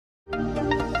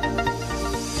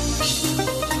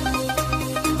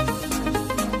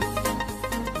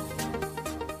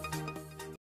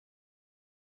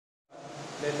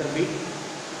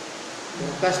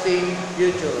casting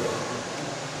future.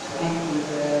 Casting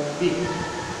with B.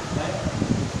 Right?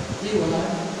 B wala.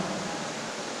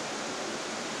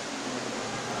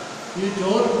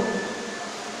 Future.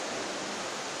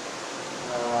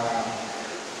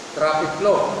 Traffic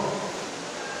flow.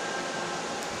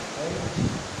 Okay.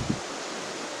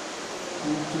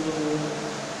 Future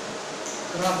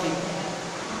traffic.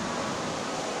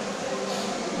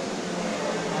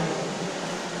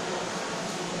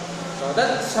 So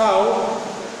that's how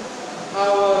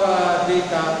our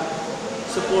data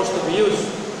supposed to be used.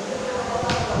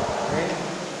 Okay.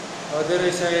 So there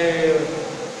is a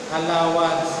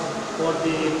allowance for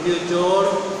the future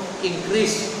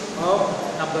increase of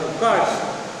number of cars,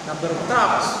 number of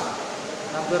trucks,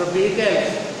 number of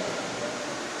vehicles.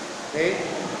 Okay.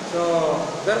 So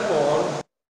therefore,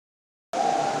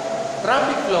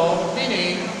 traffic flow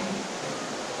meaning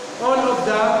all of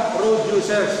the road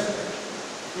users,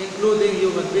 including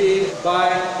human beings,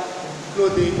 bike,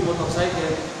 including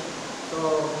motorcycle,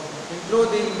 so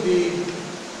including the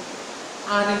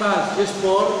animals used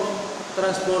for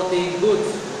transporting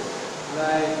goods,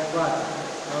 like what?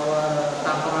 Our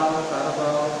tamaraw,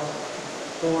 carabao,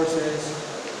 horses.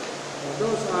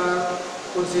 Those are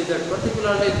considered,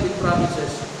 particularly in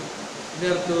provinces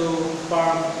near to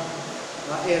farm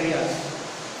areas.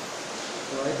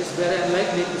 So it is very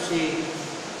unlikely to see,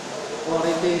 or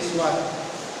it is what?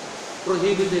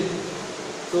 Prohibited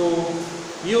to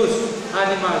use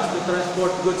animals to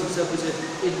transport goods and services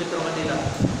in Metro Manila.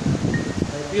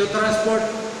 If you transport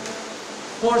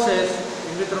horses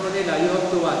in Metro Manila, you have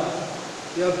to what?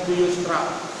 You have to use truck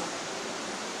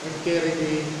and carry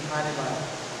the animal,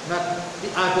 not the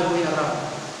other way around.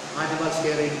 Animals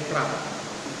carrying truck.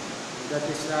 That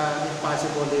is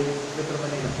impossible in Metro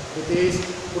Manila. It is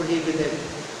prohibited.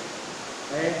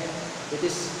 Okay? It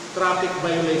is traffic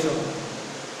violation.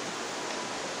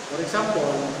 For example,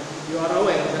 you are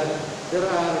aware that there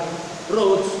are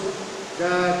roads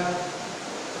that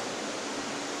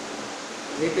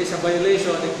it is a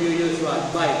violation if you use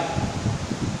what? Bike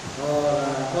or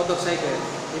motorcycle.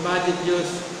 Imagine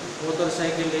use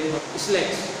motorcycle in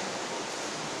sleds.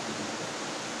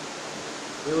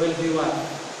 You will be what?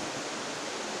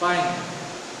 Fine,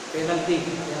 penalty,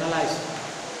 penalized.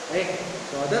 Okay?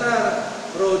 So there are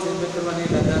roads in Metro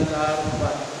Manila that are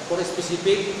what? For a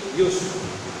specific use.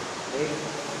 Okay.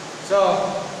 So,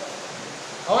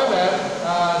 however,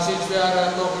 since we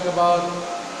are talking about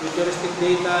futuristic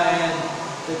data and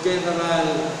the general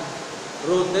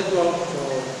road network, so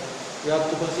you have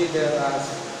to consider as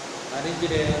an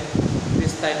engineer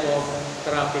this type of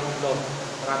traffic flow.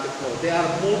 They are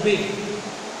moving,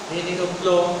 meaning of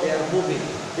flow, they are moving.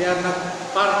 They are not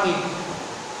parking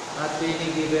at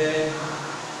any given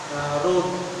road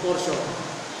portion.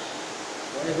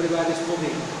 So everybody is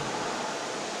moving.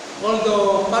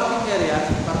 Although parking areas,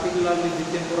 particularly the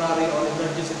temporary or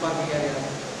emergency parking areas,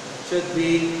 should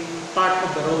be part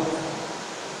of the road.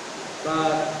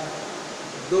 But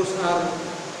those are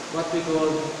what we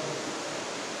call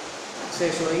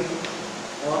accessory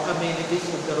or amenities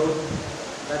of the road.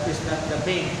 That is not the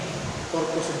main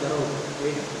purpose of the road.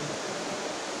 Okay?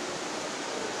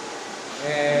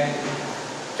 And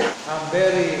I'm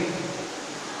very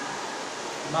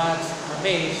much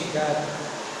amazed that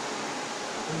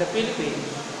in the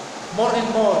Philippines, more and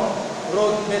more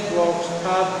road networks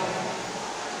have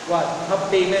what? Have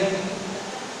payment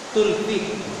toll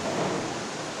fee.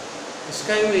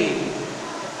 Skyway,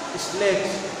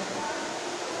 sleds.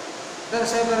 There are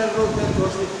several road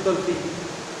networks with toll fee.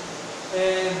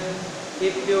 And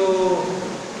if you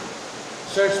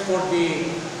search for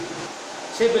the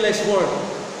civilized world,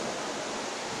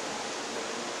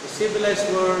 the civilized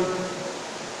world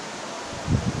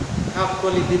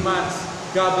actually demands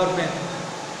government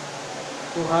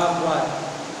to have what?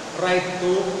 Right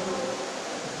to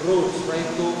roads, right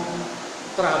to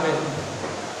travel.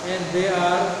 And they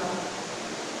are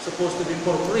supposed to be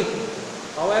for free.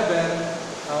 However,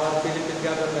 our Philippine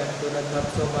government do not have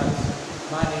so much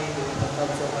money, do not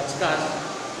have so much cash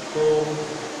to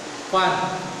fund.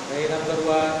 Kaya number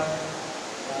one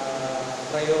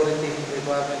priority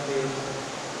requirement is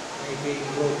making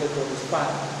road networks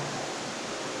fund.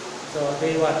 So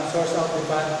they want to source out the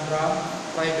fund from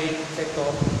private sector.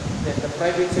 Then the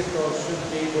private sector should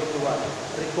be able to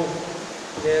recoup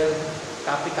their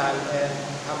capital and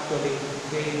actually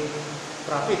gain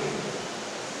profit.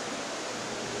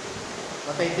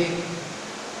 But I think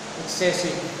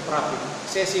excessive profit.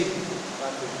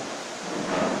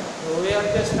 So we are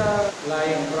just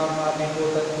flying from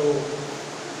Bingutan to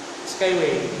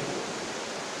Skyway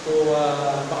to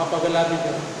Macapagalabi.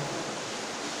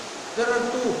 There are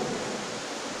two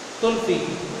toll fee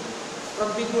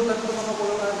From Bigutan to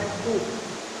Makapulaan, 2.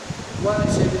 One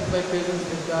is 75 pesos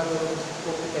and the other is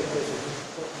 45 pesos.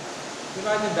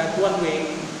 Imagine that, one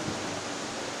way,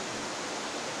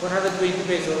 120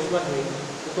 pesos, one way,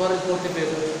 240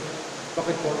 pesos,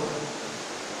 bakit po?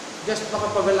 Just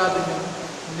makapagalabin nyo,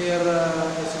 near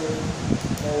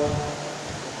Moa.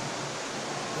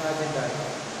 Imagine that.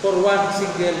 For one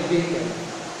single vehicle.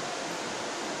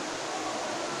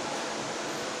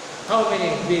 How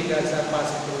many vehicles are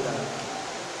passing through that?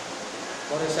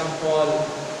 For example,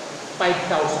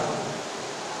 5,000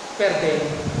 per day,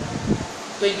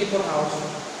 24 hours.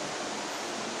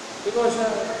 Because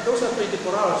those are 24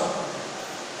 hours.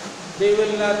 They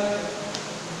will not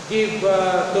give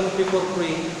tulpi for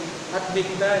free at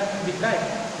midnight.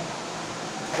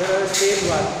 There are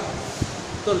still what?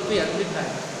 Tulpi at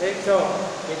midnight. Okay, so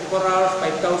 24 hours,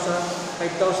 5,000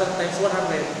 times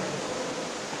 100.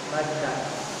 Imagine that.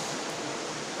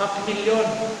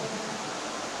 500,000.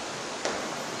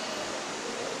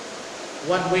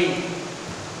 One way. 1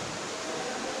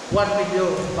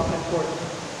 million back and forth.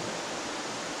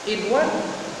 In one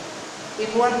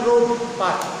road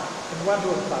path.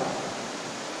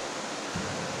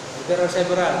 There are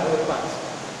several road paths.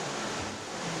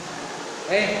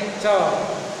 Okay, so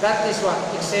that is what?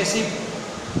 Excessive.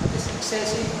 That is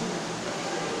excessive.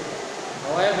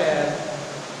 However,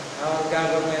 our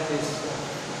government is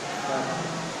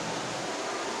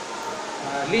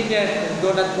lenient and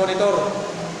do not monitor.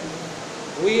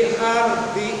 We are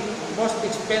the most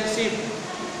expensive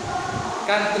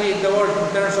country in the world in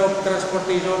terms of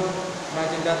transportation.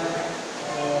 Imagine that.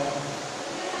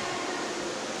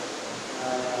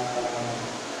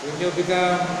 When you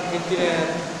become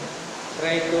engineer,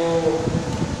 try to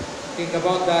think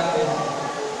about that and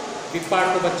be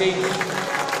part of a change.